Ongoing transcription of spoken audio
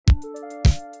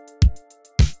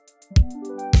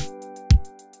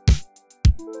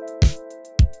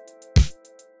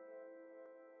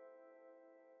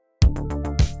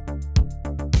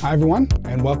Hi everyone,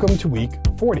 and welcome to week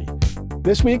 40.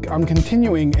 This week I'm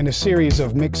continuing in a series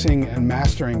of mixing and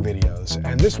mastering videos,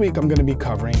 and this week I'm going to be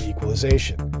covering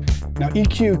equalization. Now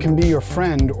EQ can be your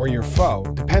friend or your foe,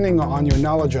 depending on your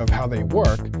knowledge of how they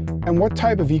work and what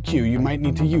type of EQ you might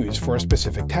need to use for a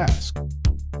specific task.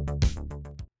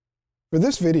 For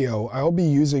this video, I'll be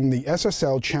using the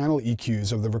SSL channel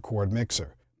EQs of the Record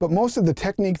mixer. But most of the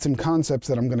techniques and concepts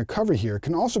that I'm going to cover here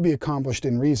can also be accomplished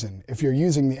in Reason if you're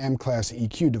using the M-Class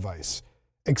EQ device,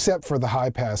 except for the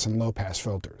high-pass and low-pass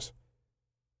filters.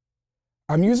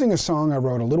 I'm using a song I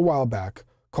wrote a little while back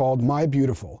called My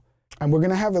Beautiful, and we're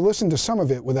going to have a listen to some of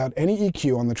it without any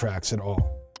EQ on the tracks at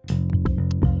all.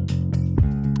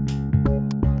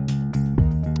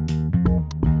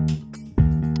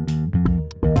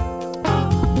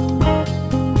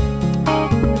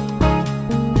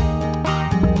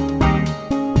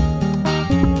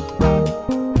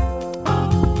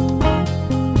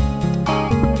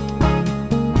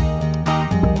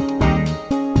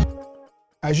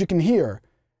 As you can hear,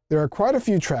 there are quite a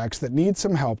few tracks that need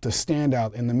some help to stand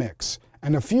out in the mix,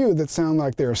 and a few that sound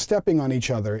like they are stepping on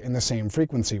each other in the same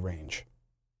frequency range.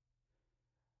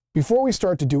 Before we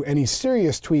start to do any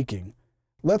serious tweaking,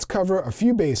 let's cover a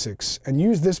few basics and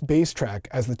use this bass track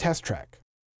as the test track.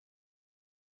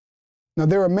 Now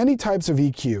there are many types of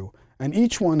EQ, and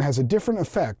each one has a different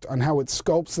effect on how it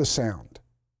sculpts the sound.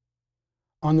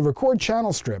 On the Record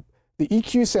channel strip, the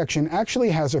EQ section actually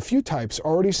has a few types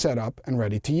already set up and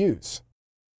ready to use.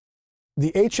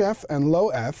 The HF and low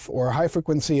F, or high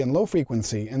frequency and low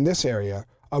frequency, in this area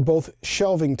are both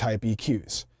shelving type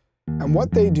EQs. And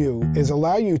what they do is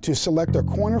allow you to select a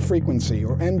corner frequency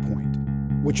or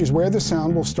endpoint, which is where the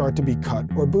sound will start to be cut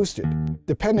or boosted,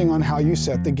 depending on how you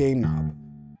set the gain knob.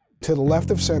 To the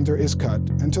left of center is cut,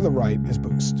 and to the right is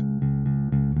boost.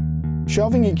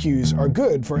 Shelving EQs are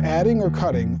good for adding or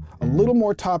cutting a little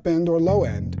more top end or low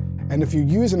end, and if you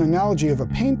use an analogy of a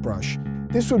paintbrush,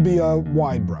 this would be a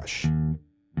wide brush.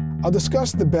 I'll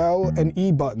discuss the bell and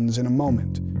E buttons in a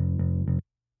moment.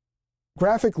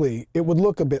 Graphically, it would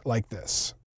look a bit like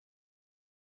this.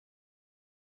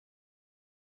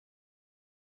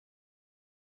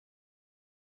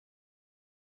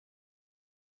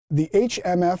 The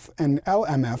HMF and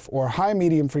LMF, or high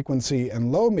medium frequency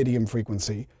and low medium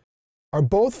frequency, are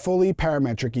both fully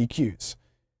parametric EQs,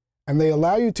 and they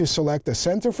allow you to select a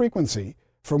center frequency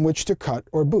from which to cut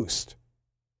or boost.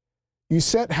 You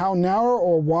set how narrow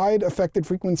or wide affected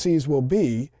frequencies will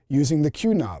be using the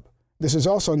Q knob. This is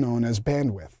also known as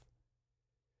bandwidth.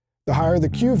 The higher the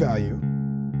Q value,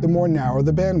 the more narrow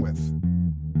the bandwidth.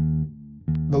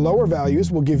 The lower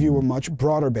values will give you a much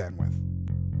broader bandwidth.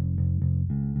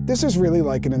 This is really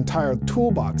like an entire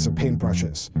toolbox of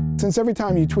paintbrushes, since every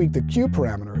time you tweak the Q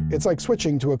parameter, it's like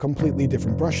switching to a completely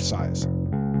different brush size.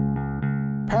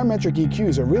 Parametric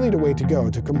EQs are really the way to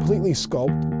go to completely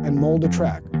sculpt and mold a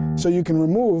track, so you can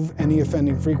remove any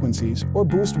offending frequencies or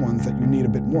boost ones that you need a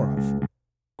bit more of.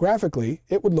 Graphically,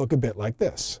 it would look a bit like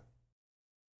this.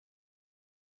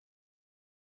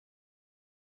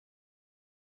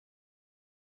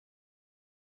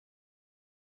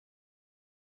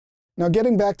 Now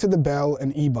getting back to the bell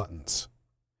and E buttons.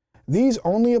 These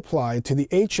only apply to the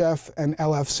HF and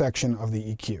LF section of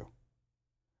the EQ.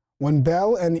 When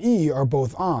bell and E are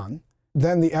both on,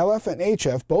 then the LF and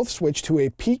HF both switch to a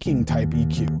peaking type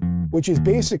EQ, which is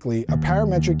basically a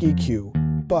parametric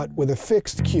EQ, but with a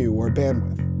fixed Q or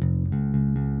bandwidth.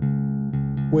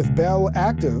 With bell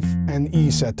active and E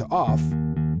set to off,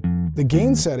 the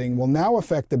gain setting will now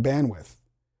affect the bandwidth,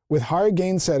 with higher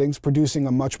gain settings producing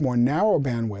a much more narrow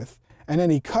bandwidth, and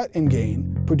any cut in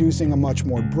gain producing a much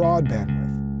more broad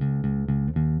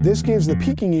bandwidth. This gives the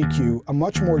peaking EQ a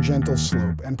much more gentle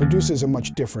slope and produces a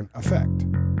much different effect.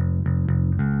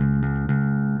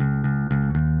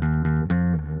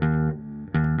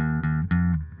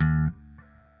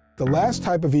 The last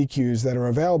type of EQs that are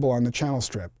available on the channel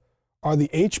strip are the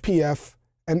HPF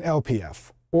and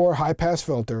LPF, or high-pass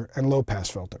filter and low-pass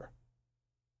filter.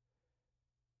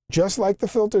 Just like the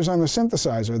filters on the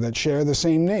synthesizer that share the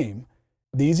same name,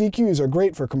 these EQs are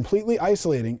great for completely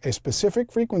isolating a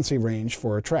specific frequency range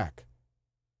for a track.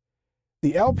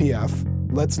 The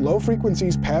LPF lets low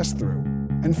frequencies pass through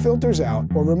and filters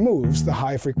out or removes the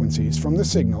high frequencies from the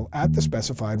signal at the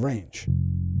specified range.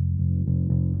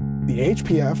 The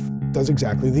HPF does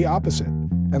exactly the opposite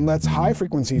and lets high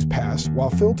frequencies pass while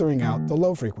filtering out the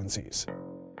low frequencies.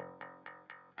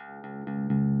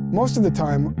 Most of the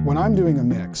time, when I'm doing a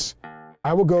mix,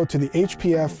 I will go to the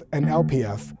HPF and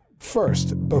LPF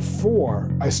first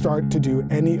before I start to do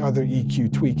any other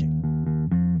EQ tweaking.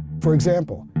 For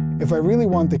example, if I really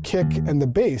want the kick and the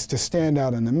bass to stand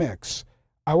out in the mix,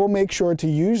 I will make sure to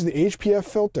use the HPF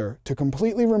filter to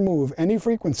completely remove any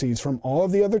frequencies from all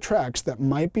of the other tracks that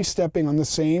might be stepping on the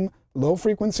same low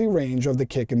frequency range of the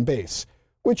kick and bass,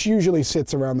 which usually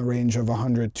sits around the range of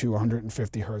 100 to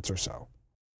 150 Hertz or so.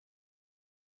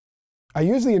 I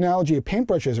used the analogy of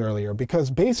paintbrushes earlier because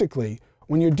basically,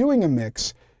 when you're doing a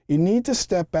mix, you need to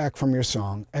step back from your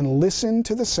song and listen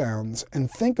to the sounds and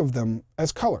think of them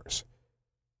as colors.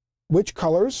 Which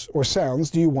colors or sounds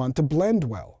do you want to blend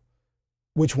well?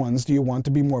 Which ones do you want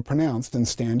to be more pronounced and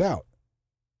stand out?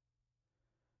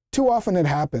 Too often it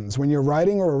happens when you're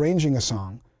writing or arranging a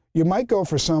song, you might go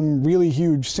for some really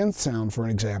huge synth sound, for an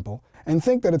example, and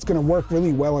think that it's going to work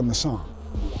really well in the song.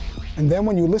 And then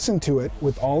when you listen to it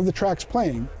with all of the tracks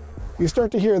playing, you start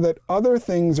to hear that other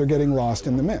things are getting lost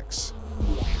in the mix.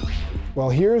 Well,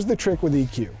 here's the trick with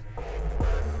EQ.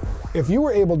 If you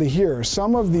were able to hear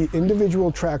some of the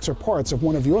individual tracks or parts of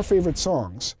one of your favorite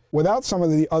songs without some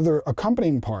of the other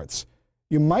accompanying parts,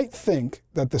 you might think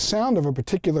that the sound of a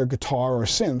particular guitar or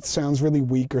synth sounds really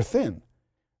weak or thin.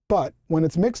 But when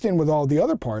it's mixed in with all the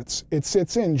other parts, it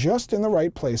sits in just in the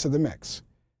right place of the mix.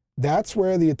 That's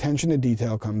where the attention to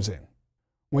detail comes in.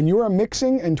 When you are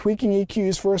mixing and tweaking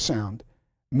EQs for a sound,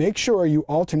 make sure you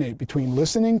alternate between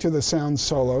listening to the sound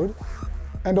soloed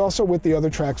and also with the other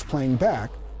tracks playing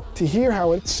back to hear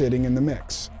how it's sitting in the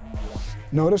mix.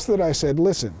 Notice that I said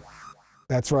listen.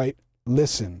 That's right,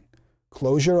 listen.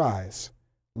 Close your eyes.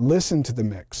 Listen to the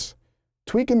mix.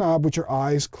 Tweak a knob with your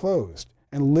eyes closed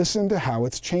and listen to how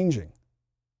it's changing.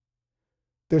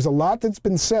 There's a lot that's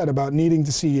been said about needing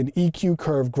to see an EQ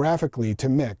curve graphically to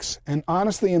mix, and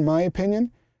honestly, in my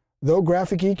opinion, though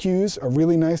graphic EQs are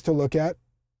really nice to look at,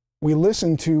 we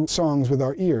listen to songs with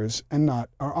our ears and not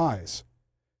our eyes.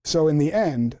 So in the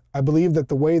end, I believe that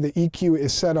the way the EQ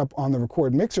is set up on the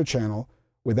Record Mixer channel,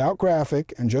 without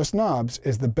graphic and just knobs,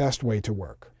 is the best way to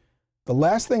work. The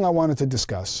last thing I wanted to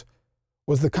discuss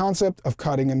was the concept of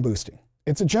cutting and boosting.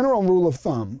 It's a general rule of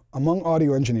thumb among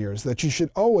audio engineers that you should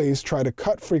always try to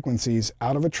cut frequencies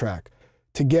out of a track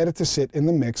to get it to sit in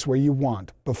the mix where you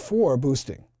want before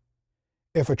boosting.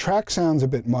 If a track sounds a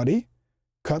bit muddy,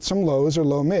 cut some lows or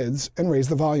low mids and raise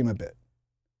the volume a bit.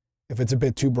 If it's a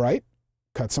bit too bright,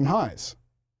 cut some highs.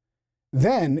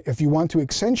 Then, if you want to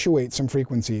accentuate some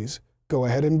frequencies, go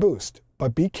ahead and boost,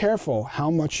 but be careful how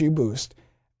much you boost,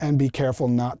 and be careful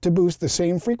not to boost the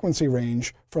same frequency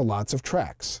range for lots of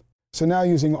tracks. So now,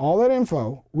 using all that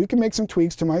info, we can make some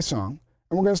tweaks to my song,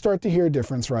 and we're going to start to hear a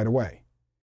difference right away.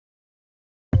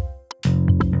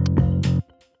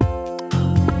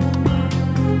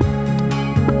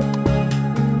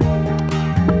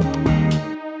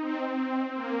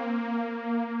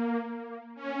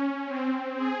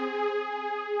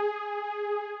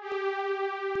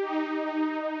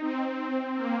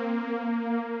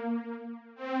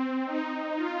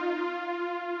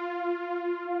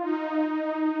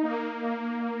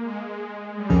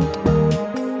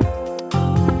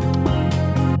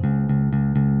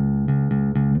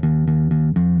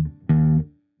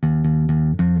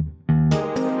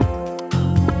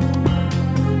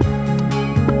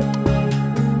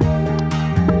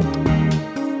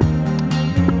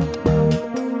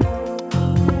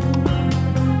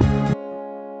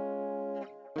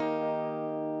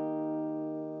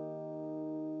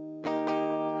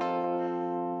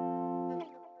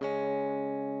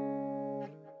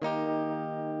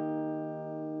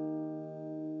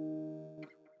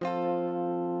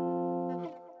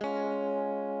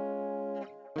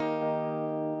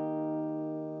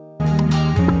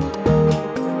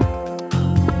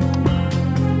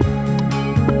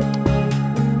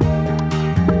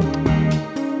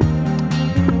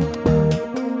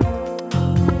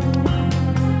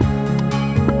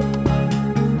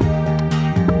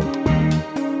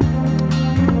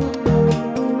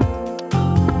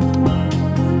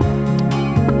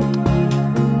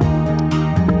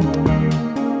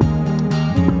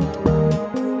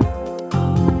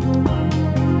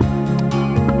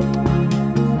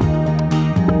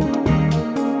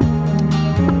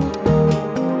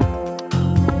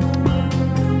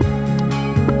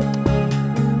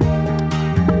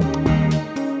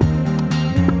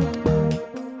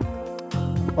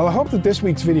 Well, I hope that this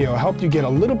week's video helped you get a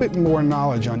little bit more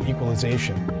knowledge on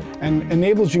equalization and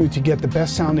enables you to get the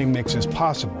best sounding mixes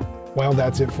possible. Well,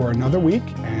 that's it for another week,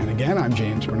 and again, I'm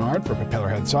James Bernard for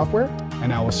Propellerhead Software,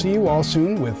 and I will see you all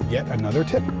soon with yet another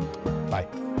tip.